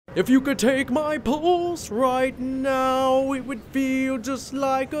If you could take my pulse right now, it would feel just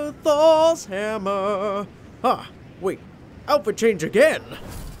like a Thor's hammer. Huh, wait, outfit change again.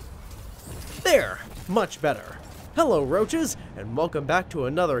 There, much better. Hello roaches, and welcome back to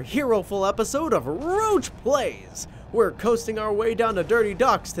another hero-full episode of Roach Plays. We're coasting our way down to dirty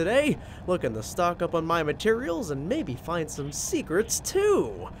docks today, looking to stock up on my materials and maybe find some secrets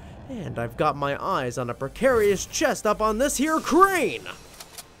too. And I've got my eyes on a precarious chest up on this here crane.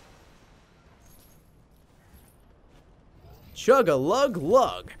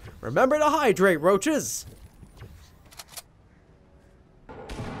 Chug-a-lug-lug. Remember to hydrate, roaches.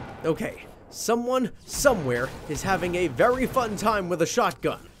 Okay, someone, somewhere, is having a very fun time with a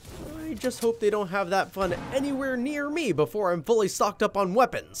shotgun. I just hope they don't have that fun anywhere near me before I'm fully stocked up on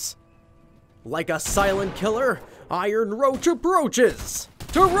weapons. Like a silent killer, Iron Roach approaches.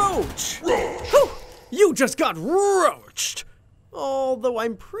 To roach! Whew, you just got roached! Although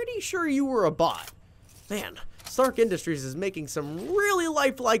I'm pretty sure you were a bot. Man, Stark Industries is making some really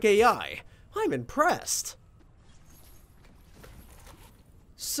lifelike AI. I'm impressed.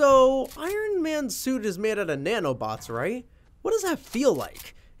 So, Iron Man's suit is made out of nanobots, right? What does that feel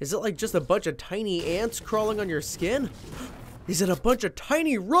like? Is it like just a bunch of tiny ants crawling on your skin? Is it a bunch of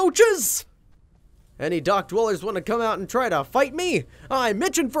tiny roaches? Any dock dwellers want to come out and try to fight me? I'm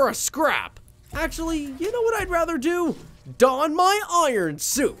itching for a scrap. Actually, you know what I'd rather do? Don my iron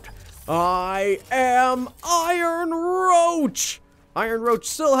suit. I am Iron Roach. Iron Roach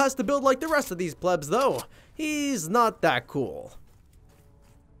still has to build like the rest of these plebs though. He's not that cool.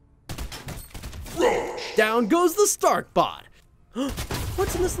 Down goes the Stark bot.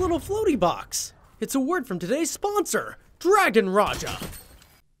 What's in this little floaty box? It's a word from today's sponsor, Dragon Raja.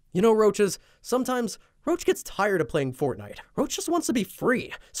 You know, roaches, sometimes Roach gets tired of playing Fortnite. Roach just wants to be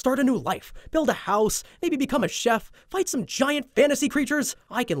free, start a new life, build a house, maybe become a chef, fight some giant fantasy creatures.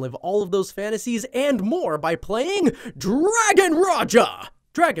 I can live all of those fantasies and more by playing Dragon Raja.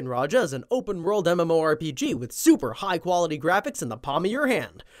 Dragon Raja is an open-world MMORPG with super high-quality graphics in the palm of your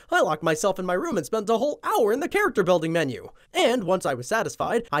hand. I locked myself in my room and spent a whole hour in the character-building menu. And once I was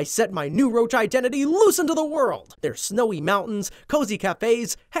satisfied, I set my new Roach identity loose into the world. There's snowy mountains, cozy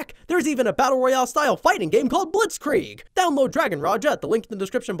cafes, heck, there's even a Battle Royale-style fighting game called Blitzkrieg. Download Dragon Raja at the link in the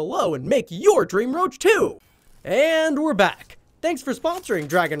description below and make your dream Roach too. And we're back. Thanks for sponsoring,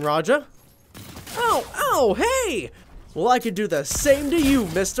 Dragon Raja. Oh, hey! Well, I could do the same to you,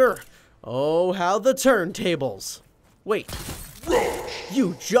 mister. Oh, how the turntables. Wait.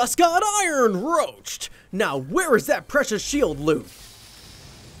 You just got Iron Roached. Now, where is that precious shield loot?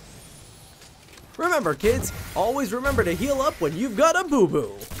 Remember, kids, always remember to heal up when you've got a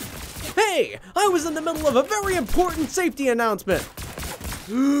boo-boo. Hey, I was in the middle of a very important safety announcement.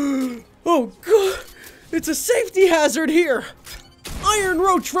 Oh, God. It's a safety hazard here. Iron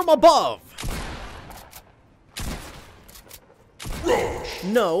Roach from above.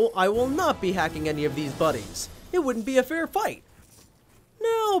 No, I will not be hacking any of these buddies. It wouldn't be a fair fight.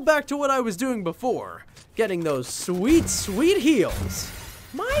 Now, back to what I was doing before. Getting those sweet, sweet heals.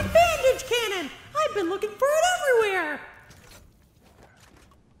 My bandage cannon! I've been looking for it everywhere!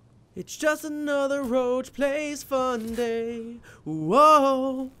 It's just another Roach Plays fun day.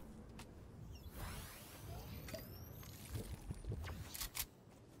 Whoa!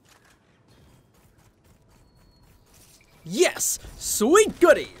 Yes! Sweet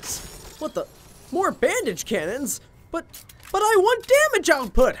goodies! What the? More bandage cannons? But I want damage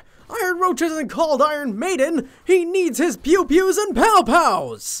output! Iron Roach isn't called Iron Maiden! He needs his pew-pews and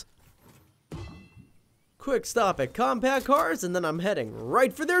pow-pows! Quick stop at Compact Cars and then I'm heading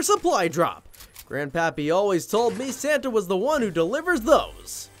right for their supply drop. Grandpappy always told me Santa was the one who delivers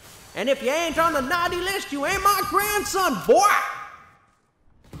those. And if you ain't on the naughty list, you ain't my grandson, boy!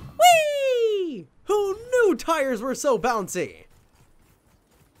 Whee! Who knew tires were so bouncy?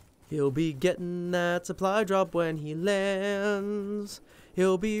 He'll be getting that supply drop when he lands.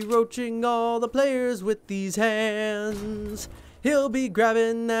 He'll be roaching all the players with these hands. He'll be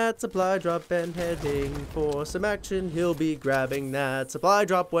grabbing that supply drop and heading for some action. He'll be grabbing that supply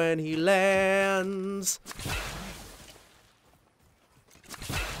drop when he lands.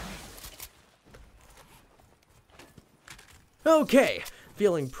 Okay,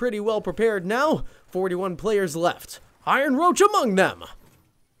 feeling pretty well prepared now. 41 players left. Iron Roach among them.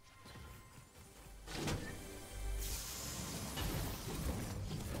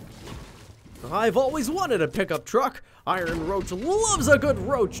 I've always wanted a pickup truck. Iron Roach loves a good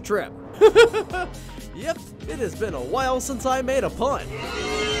roach trip. Yep, it has been a while since I made a pun.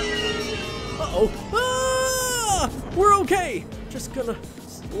 Uh-oh. Ah! We're okay. Just gonna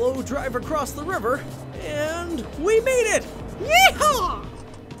slow drive across the river, and we made it. Yeehaw!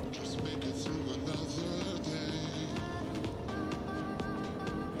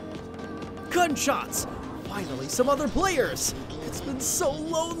 gunshots. Finally, some other players. It's been so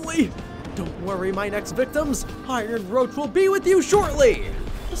lonely. Don't worry, my next victims. Iron Roach will be with you shortly.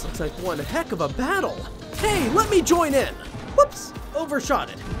 This looks like one heck of a battle. Hey, let me join in. Whoops, overshot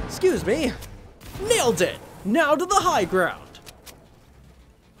it. Excuse me. Nailed it. Now to the high ground.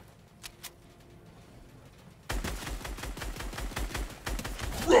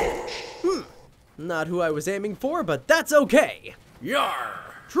 Not who I was aiming for, but that's okay. Yar!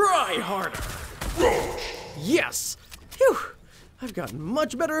 Try harder. Yes! Phew! I've gotten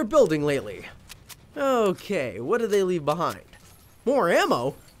much better at building lately. Okay, what did they leave behind? More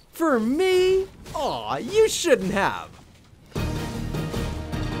ammo? For me? Aw, you shouldn't have.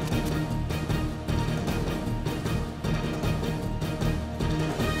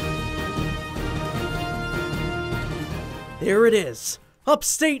 There it is.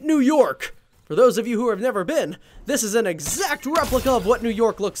 Upstate New York. For those of you who have never been, this is an exact replica of what New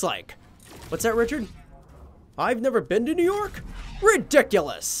York looks like. What's that, Richard? I've never been to New York?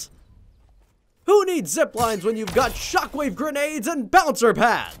 Ridiculous! Who needs zip lines when you've got shockwave grenades and bouncer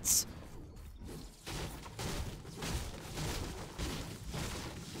pads?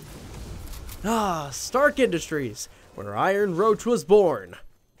 Ah, Stark Industries, where Iron Roach was born.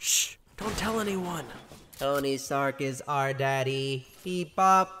 Shh, don't tell anyone. Tony Stark is our daddy. Beep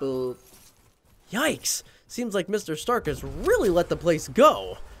bop boop. Yikes! Seems like Mr. Stark has really let the place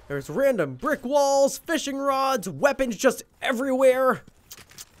go. There's random brick walls, fishing rods, weapons just everywhere.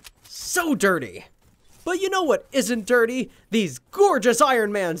 So dirty. But you know what isn't dirty? These gorgeous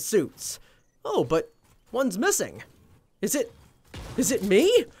Iron Man suits. Oh, but one's missing. Is it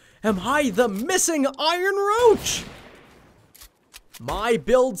me? Am I the missing Iron Roach? My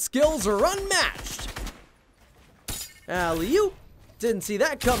build skills are unmatched. Alley-oop. Didn't see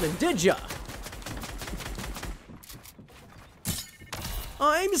that coming, did ya?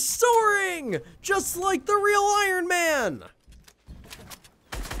 I'm soaring! Just like the real Iron Man!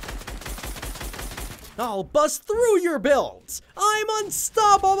 I'll bust through your builds! I'm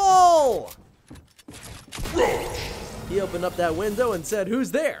unstoppable! He opened up that window and said,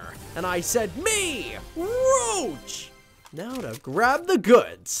 "Who's there?" And I said, "Me! Roach!" Now to grab the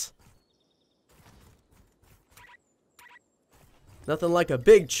goods. Nothing like a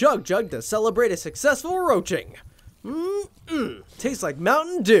big chug jug to celebrate a successful roaching. Tastes like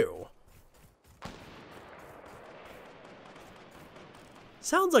Mountain Dew.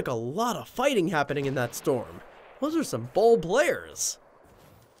 Sounds like a lot of fighting happening in that storm. Those are some bold players.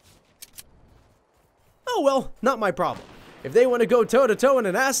 Oh well, not my problem. If they want to go toe-to-toe in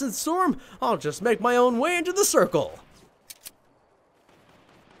an acid storm, I'll just make my own way into the circle.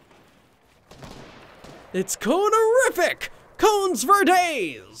 It's Conerific! Cones for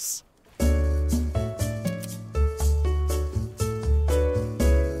days!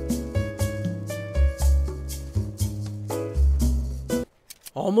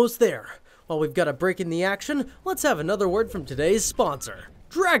 Almost there. While we've got a break in the action, let's have another word from today's sponsor,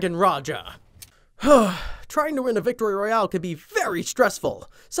 Dragon Raja. Trying to win a victory royale can be very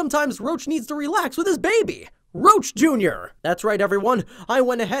stressful. Sometimes Roach needs to relax with his baby, Roach Jr. That's right, everyone. I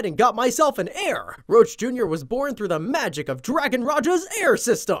went ahead and got myself an heir. Roach Jr. was born through the magic of Dragon Raja's heir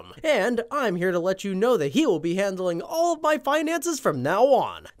system. And I'm here to let you know that he will be handling all of my finances from now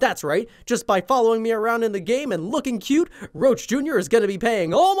on. That's right. Just by following me around in the game and looking cute, Roach Jr. is going to be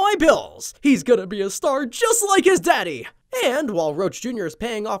paying all my bills. He's going to be a star just like his daddy. And while Roach Jr. is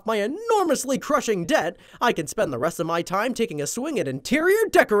paying off my enormously crushing debt, I can spend the rest of my time taking a swing at interior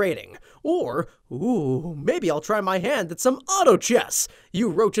decorating. Or, maybe I'll try my hand at some auto chess. You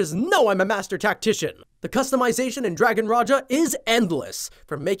roaches know I'm a master tactician. The customization in Dragon Raja is endless.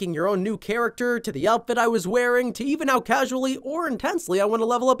 From making your own new character, to the outfit I was wearing, to even how casually or intensely I want to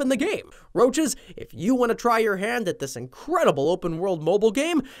level up in the game. Roaches, if you want to try your hand at this incredible open world mobile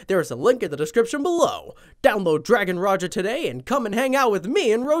game, there's a link in the description below. Download Dragon Raja today and come and hang out with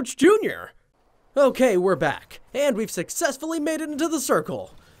me and Roach Jr. Okay, we're back, and we've successfully made it into the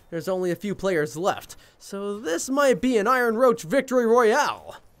circle. There's only a few players left, so this might be an Iron Roach victory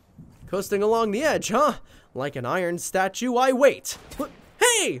royale. Coasting along the edge, huh? Like an iron statue, I wait.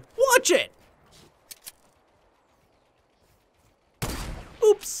 Hey, watch it!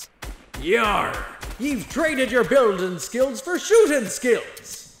 Oops. Yar! You've traded your building skills for shooting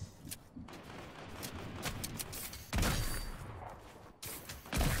skills.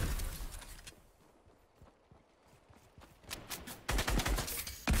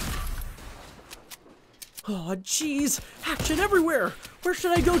 Oh, jeez. Action everywhere. Where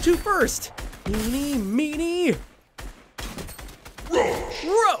should I go to first? Eeny, meeny.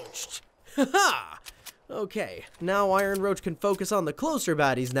 Roached! Haha! Okay, now Iron Roach can focus on the closer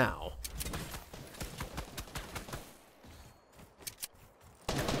baddies now.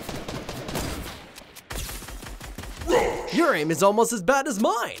 Your aim is almost as bad as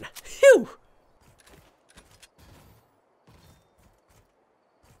mine. Phew!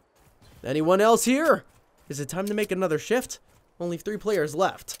 Anyone else here? Is it time to make another shift? Only 3 players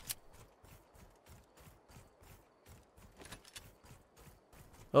left.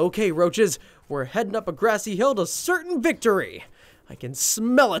 Okay, Roaches, we're heading up a grassy hill to certain victory. I can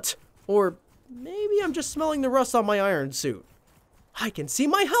smell it. Or maybe I'm just smelling the rust on my iron suit. I can see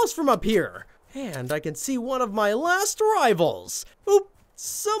my house from up here. And I can see one of my last rivals. Oop,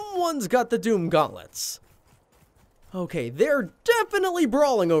 someone's got the Doom Gauntlets. Okay, they're definitely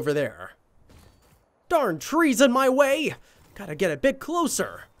brawling over there. Darn trees in my way. Gotta get a bit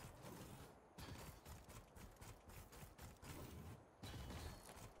closer.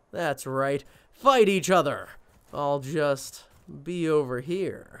 That's right, fight each other. I'll just be over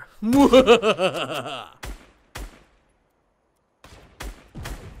here.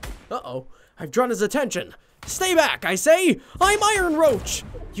 Uh-oh, I've drawn his attention. Stay back, I say! I'm Iron Roach!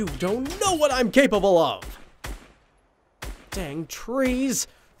 You don't know what I'm capable of! Dang trees!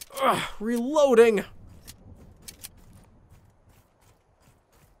 Ugh, reloading!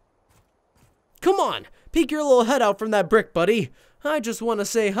 Come on, peek your little head out from that brick, buddy. I just want to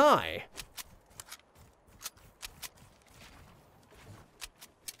say hi.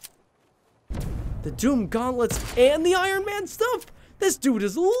 The Doom Gauntlets and the Iron Man stuff? This dude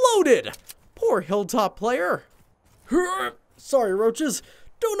is loaded! Poor Hilltop player. Sorry, Roaches.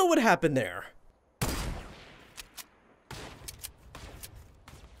 Don't know what happened there.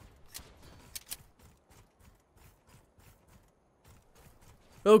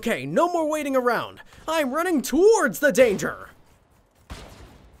 Okay, no more waiting around. I'm running towards the danger.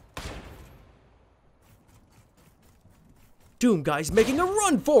 Doom Guy's making a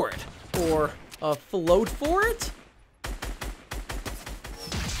run for it. Or a float for it?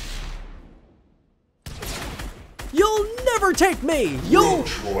 You'll never take me! You'll...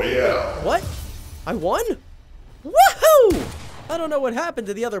 ROYALE. What? I won? Woohoo! I don't know what happened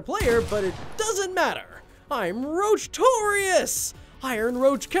to the other player, but it doesn't matter. I'm Roach-torious! Iron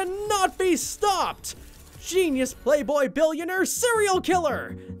Roach cannot be stopped! Genius playboy billionaire serial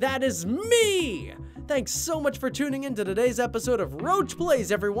killer! That is me! Thanks so much for tuning in to today's episode of Roach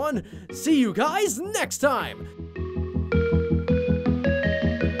Plays, everyone! See you guys next time!